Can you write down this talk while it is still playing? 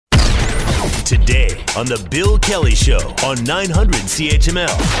today on The Bill Kelly Show on 900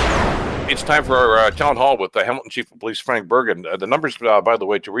 CHML. It's time for our town hall with the Hamilton Chief of Police, Frank Bergen. The numbers, by the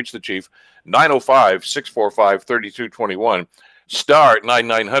way, to reach the chief, 905-645-3221. Star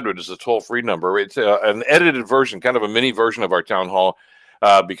 9900 is the toll-free number. It's an edited version, kind of a mini version of our town hall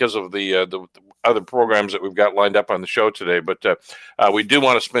because of the other programs that we've got lined up on the show today. But we do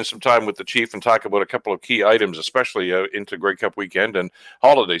want to spend some time with the chief and talk about a couple of key items, especially into Grey Cup weekend and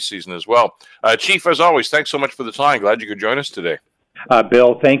holiday season as well. Chief, as always, thanks so much for the time. Glad you could join us today.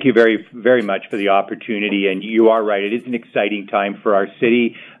 Bill, thank you very, very much for the opportunity. And you are right. It is an exciting time for our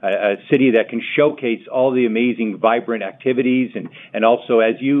city, a city that can showcase all the amazing, vibrant activities and also,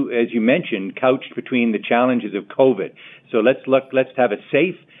 as you mentioned, couched between the challenges of COVID. So let's have a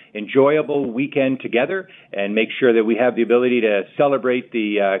safe, enjoyable weekend together and make sure that we have the ability to celebrate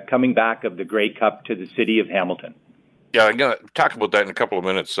the coming back of the Grey Cup to the city of Hamilton. Yeah, I'm going to talk about that in a couple of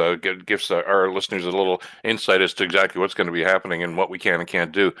minutes. Gives our listeners a little insight as to exactly what's going to be happening and what we can and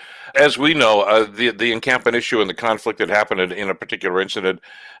can't do. As we know, the encampment issue and the conflict that happened in a particular incident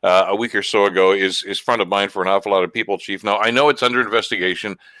a week or so ago is front of mind for an awful lot of people, Chief. Now, I know it's under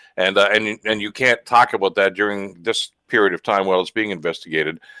investigation, and you can't talk about that during this period of time while it's being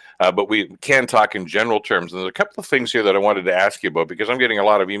investigated. But we can talk in general terms. And there's a couple of things here that I wanted to ask you about because I'm getting a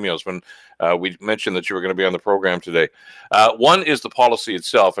lot of emails when we mentioned that you were going to be on the program today. One is the policy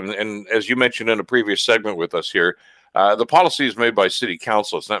itself. And as you mentioned in a previous segment with us here, the policy is made by city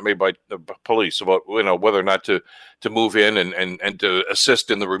council. It's not made by the police about whether or not to move in and to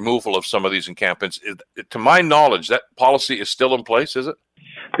assist in the removal of some of these encampments. To my knowledge, that policy is still in place, is it?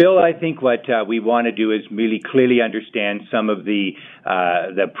 Bill, I think what we want to do is really clearly understand some of the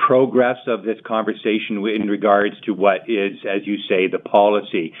progress of this conversation in regards to what is, as you say, the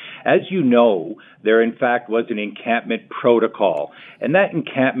policy. As you know, there in fact was an encampment protocol, and that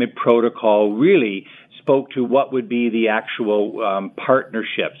encampment protocol really spoke to what would be the actual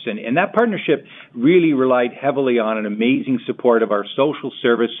partnerships. And that partnership really relied heavily on an amazing support of our social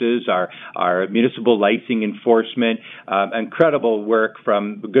services, our municipal licensing enforcement, incredible work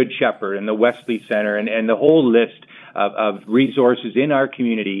from Good Shepherd and the Wesley Center and the whole list of resources in our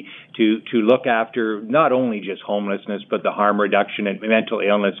community to look after not only just homelessness, but the harm reduction and mental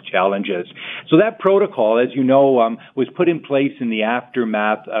illness challenges. So that protocol, as you know, was put in place in the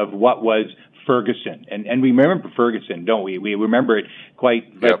aftermath of what was Ferguson. And we remember Ferguson, don't we? We remember it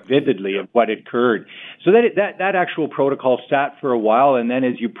quite vividly of what occurred. So that actual protocol sat for a while, and then,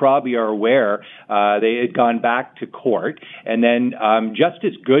 as you probably are aware, they had gone back to court, and then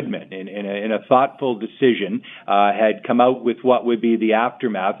Justice Goodman, in a thoughtful decision, had come out with what would be the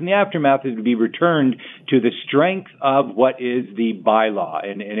aftermath, and the aftermath is to be returned to the strength of what is the bylaw,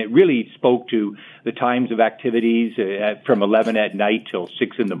 and it really spoke to the times of activities from 11 at night till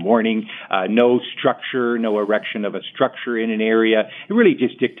 6 in the morning, no structure, no erection of a structure in an area. It really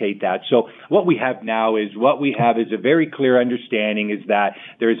just dictate that. So what we have now is a very clear understanding is that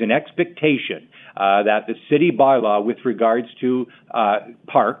there is an expectation that the city bylaw with regards to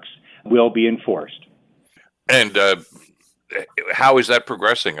parks will be enforced. And how is that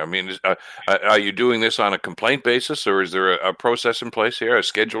progressing? I mean, are you doing this on a complaint basis, or is there a process in place here, a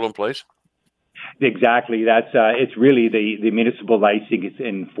schedule in place? Exactly. That's it's really the municipal licensing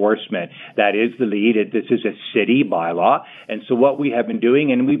enforcement that is the lead. This is a city bylaw, and so what we have been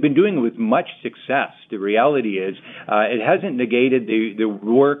doing, and we've been doing it with much success. The reality is, it hasn't negated the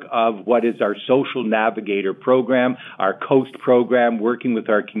work of what is our Social Navigator program, our Coast program, working with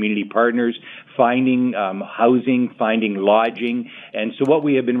our community partners, finding housing, finding lodging, and so what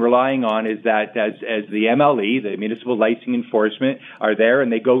we have been relying on is that as the MLE, the municipal licensing enforcement, are there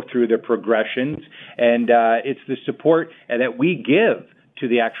and they go through their progressions. And it's the support that we give to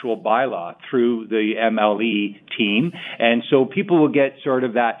the actual bylaw through the MLE team. And so people will get sort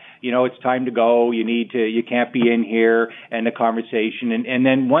of that, it's time to go, you can't be in here, and the conversation. And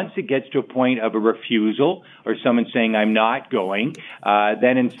then once it gets to a point of a refusal or someone saying, I'm not going,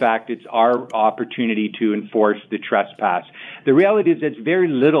 then in fact it's our opportunity to enforce the trespass. The reality is that very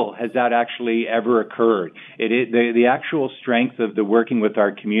little has that actually ever occurred. It is the actual strength of the working with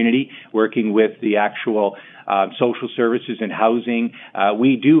our community, working with the actual social services and housing.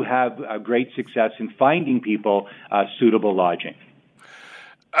 We do have great success in finding people suitable lodging.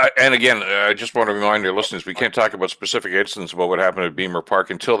 And again, I just want to remind your listeners, we can't talk about specific incidents about what happened at Beamer Park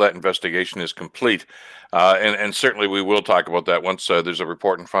until that investigation is complete. And certainly we will talk about that once there's a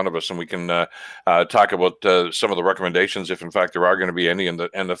report in front of us, and we can talk about some of the recommendations, if in fact there are going to be any, and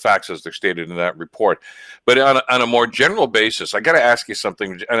the facts as they're stated in that report. But on a more general basis, I got to ask you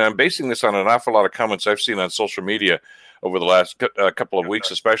something, and I'm basing this on an awful lot of comments I've seen on social media over the last couple of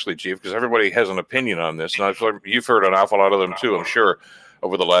weeks, especially, Chief, because everybody has an opinion on this. And you've heard an awful lot of them too, I'm sure,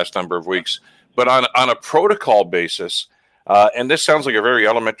 over the last number of weeks. But on a protocol basis, and this sounds like a very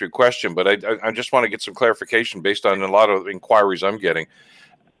elementary question, but I just want to get some clarification based on a lot of inquiries I'm getting.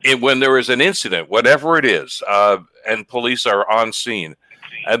 When there is an incident, whatever it is, and police are on scene,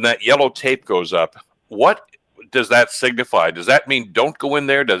 and that yellow tape goes up, what does that signify? Does that mean don't go in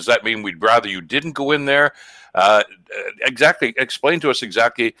there? Does that mean we'd rather you didn't go in there? Exactly. Explain to us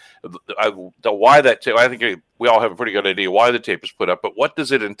exactly the why that tape. I think we all have a pretty good idea why the tape is put up, but what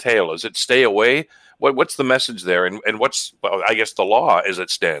does it entail? Is it stay away? What's the message there? And what's, well, I guess, the law as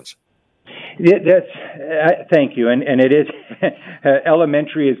it stands? Thank you, and it is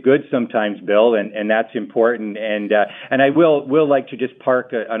elementary is good sometimes, Bill, and that's important. And I will like to just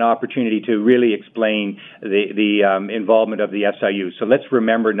park an opportunity to really explain the involvement of the SIU. So let's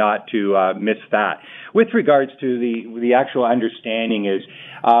remember not to miss that. With regards to the actual understanding is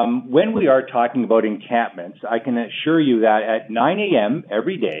when we are talking about encampments, I can assure you that at 9 a.m.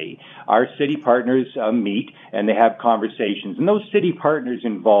 every day, our city partners meet and they have conversations. And those city partners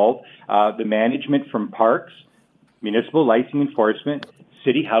involve the management from parks, municipal licensing enforcement,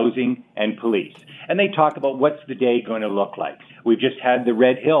 city housing, and police. And they talk about what's the day going to look like. We've just had the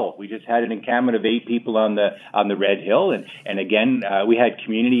Red Hill. We just had an encampment of 8 people on the Red Hill. And again, we had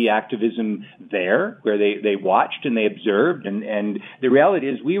community activism there where they watched and they observed. And the reality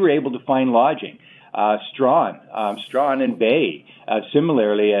is we were able to find lodging. Strawn and Bay.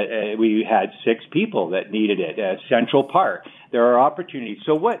 Similarly, we had 6 people that needed it. Central Park. There are opportunities.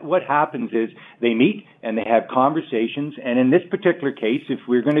 So what happens is they meet and they have conversations. And in this particular case, if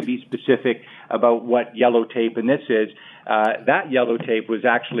we're going to be specific about what yellow tape in this is, that yellow tape was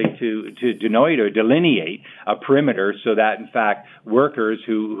actually to denote or delineate a perimeter so that, in fact, workers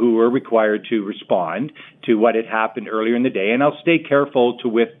who were required to respond to what had happened earlier in the day, and I'll stay careful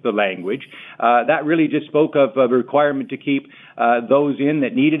with the language, that really just spoke of a requirement to keep those in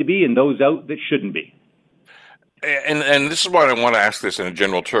that needed to be and those out that shouldn't be. And this is why I want to ask this in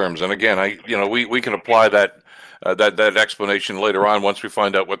general terms. And again, we can apply that explanation later on once we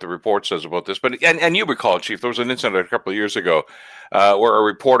find out what the report says about this. But and you recall, Chief, there was an incident a couple of years ago where a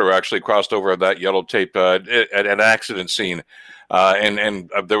reporter actually crossed over that yellow tape at an accident scene,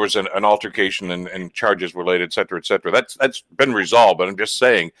 and there was an altercation and charges were laid, et cetera, et cetera. That's been resolved. But I'm just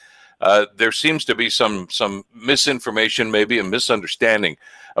saying. There seems to be some misinformation, maybe a misunderstanding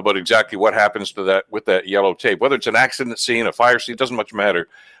about exactly what happens to that with that yellow tape. Whether it's an accident scene, a fire scene, it doesn't much matter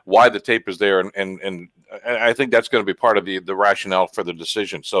why the tape is there, and I think that's going to be part of the rationale for the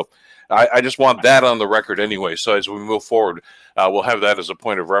decision. So I just want that on the record anyway. So as we move forward, we'll have that as a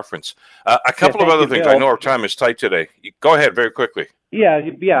point of reference. A couple of other things. Bill. I know our time is tight today. Go ahead very quickly. Yeah,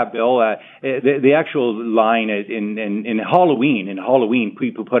 Bill. The actual line is in Halloween. In Halloween,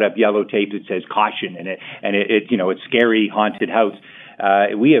 people put up yellow tape that says caution, and it's scary, haunted house.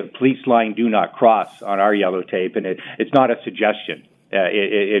 We have police line do not cross on our yellow tape, and it's not a suggestion.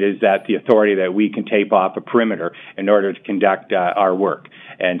 It is that the authority that we can tape off a perimeter in order to conduct our work.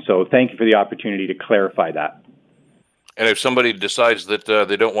 And so, thank you for the opportunity to clarify that. And if somebody decides that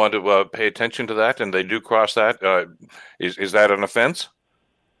they don't want to pay attention to that and they do cross that, is that an offense?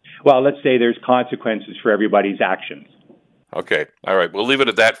 Well, let's say there's consequences for everybody's actions. Okay. All right. We'll leave it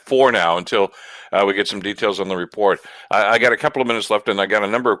at that for now until we get some details on the report. I got a couple of minutes left, and I got a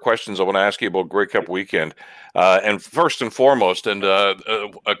number of questions I want to ask you about Grey Cup weekend. And first and foremost, and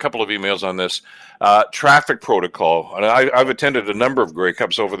a couple of emails on this, traffic protocol. And I've attended a number of Grey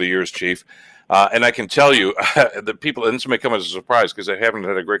Cups over the years, Chief. And I can tell you, the people, and this may come as a surprise because I haven't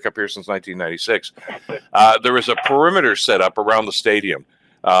had a Grey Cup here since 1996, there is a perimeter set up around the stadium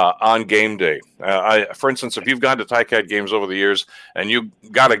on game day. For instance, if you've gone to Ticad games over the years and you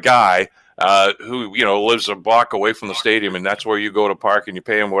got a guy who lives a block away from the stadium and that's where you go to park and you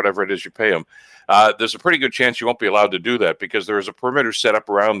pay him whatever it is you pay him, there's a pretty good chance you won't be allowed to do that because there is a perimeter set up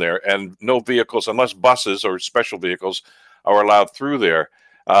around there and no vehicles, unless buses or special vehicles, are allowed through there.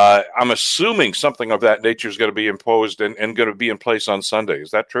 I'm assuming something of that nature is going to be imposed and going to be in place on Sunday. Is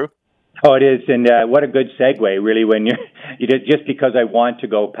that true? Oh, it is, and what a good segue, really. When you just because I want to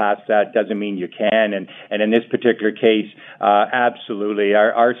go past that doesn't mean you can. And in this particular case, absolutely,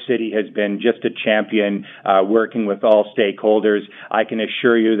 our city has been just a champion, working with all stakeholders. I can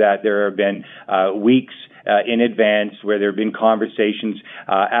assure you that there have been weeks in advance, where there have been conversations.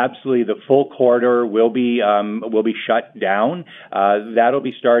 Absolutely, the full corridor will be shut down. That'll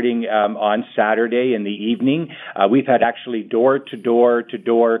be starting on Saturday in the evening. We've had actually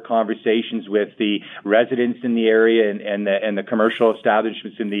door-to-door conversations with the residents in the area and the commercial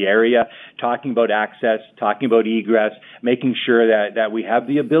establishments in the area, talking about access, talking about egress, making sure that we have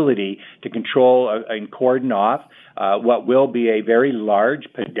the ability to control and cordon off what will be a very large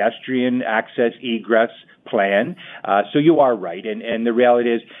pedestrian access egress plan. So you are right. And the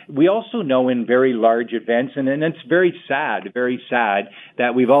reality is, we also know in very large events, and it's very sad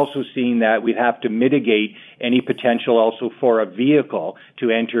that we've also seen that we have to mitigate any potential also for a vehicle to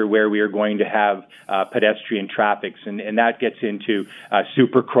enter where we are going to have pedestrian traffic. And that gets into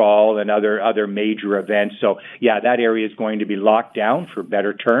super crawl and other major events. So yeah, that area is going to be locked down for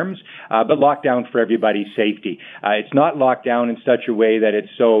better terms, but locked down for everybody's safety. It's not locked down in such a way that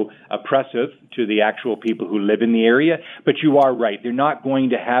it's so oppressive to the actual people who live in the area, but you are right. They're not going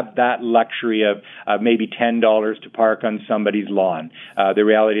to have that luxury of maybe $10 to park on somebody's lawn. The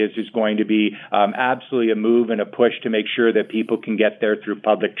reality is there's going to be absolutely a move and a push to make sure that people can get there through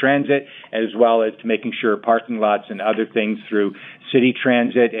public transit, as well as to making sure parking lots and other things through city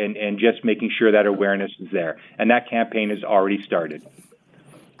transit, and just making sure that awareness is there. And that campaign has already started.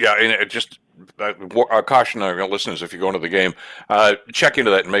 Yeah, and it just caution our listeners, if you're going to the game, check into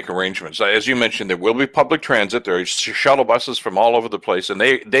that and make arrangements. As you mentioned, there will be public transit. There are shuttle buses from all over the place, and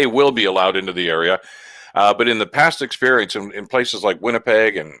they will be allowed into the area. But in the past experience in places like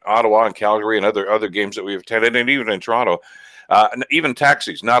Winnipeg and Ottawa and Calgary and other games that we've attended, and even in Toronto, even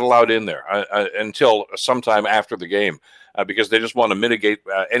taxis not allowed in there until sometime after the game. Because they just want to mitigate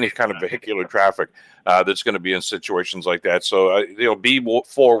any kind of vehicular traffic that's going to be in situations like that. So be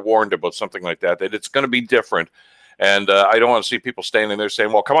forewarned about something like that it's going to be different. And I don't want to see people standing there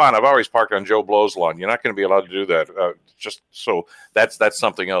saying, well, come on, I've always parked on Joe Blow's lawn. You're not going to be allowed to do that. Just so that's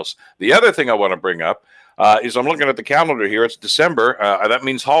something else. The other thing I want to bring up is I'm looking at the calendar here. It's December. That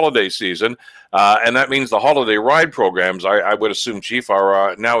means holiday season. And that means the holiday ride programs, I would assume, Chief,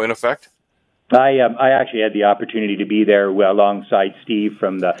 are now in effect. I actually had the opportunity to be there alongside Steve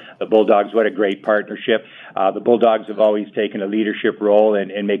from the Bulldogs. What a great partnership. The Bulldogs have always taken a leadership role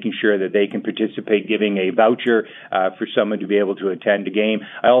in making sure that they can participate, giving a voucher for someone to be able to attend a game.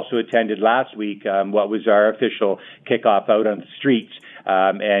 I also attended last week what was our official kickoff out on the streets.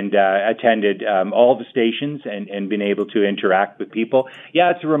 And attended all the stations and been able to interact with people.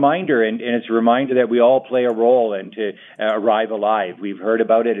 Yeah, it's a reminder, and it's a reminder that we all play a role and to arrive alive. We've heard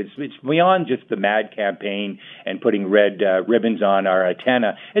about it. It's beyond just the MAD campaign and putting red ribbons on our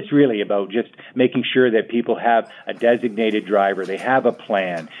antenna. It's really about just making sure that people have a designated driver. They have a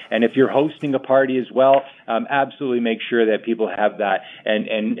plan. And if you're hosting a party as well, absolutely make sure that people have that.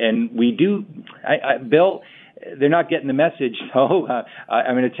 And we do, Bill, they're not getting the message. So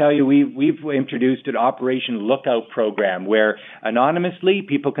I'm going to tell you, we've introduced an Operation Lookout program where anonymously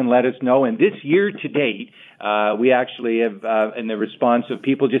people can let us know. And this year to date, we actually have, in the response of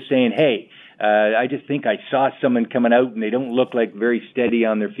people just saying, hey, I just think I saw someone coming out and they don't look like very steady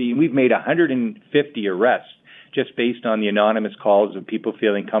on their feet. We've made 150 arrests just based on the anonymous calls of people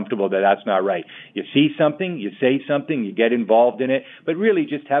feeling comfortable that that's not right. You see something, you say something, you get involved in it, but really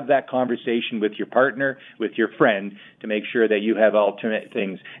just have that conversation with your partner, with your friend, to make sure that you have alternate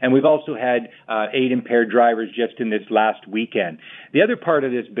things. And we've also had 8 impaired drivers just in this last weekend. The other part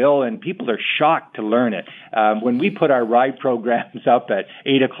of this, Bill, and people are shocked to learn it, when we put our ride programs up at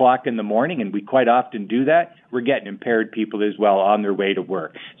 8 o'clock in the morning, and we quite often do that, we're getting impaired people as well on their way to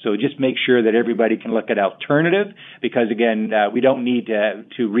work. So just make sure that everybody can look at alternative, because again, we don't need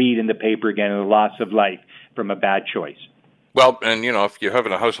to read in the paper again the loss of life from a bad choice. Well, and if you're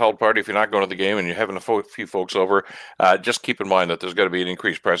having a household party, if you're not going to the game and you're having a few folks over, just keep in mind that there's got to be an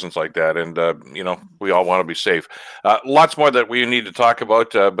increased presence like that. And, we all want to be safe. Lots more that we need to talk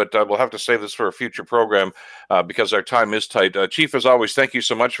about, but we'll have to save this for a future program because our time is tight. Chief, as always, thank you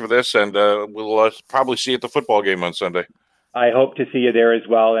so much for this, and we'll probably see you at the football game on Sunday. I hope to see you there as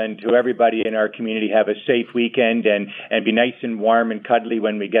well. And to everybody in our community, have a safe weekend and be nice and warm and cuddly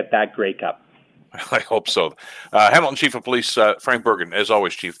when we get that Grey Cup. I hope so. Hamilton Chief of Police Frank Bergen, as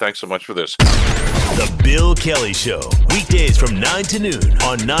always, Chief, thanks so much for this. The Bill Kelly Show, weekdays from 9 to noon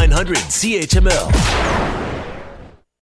on 900 CHML.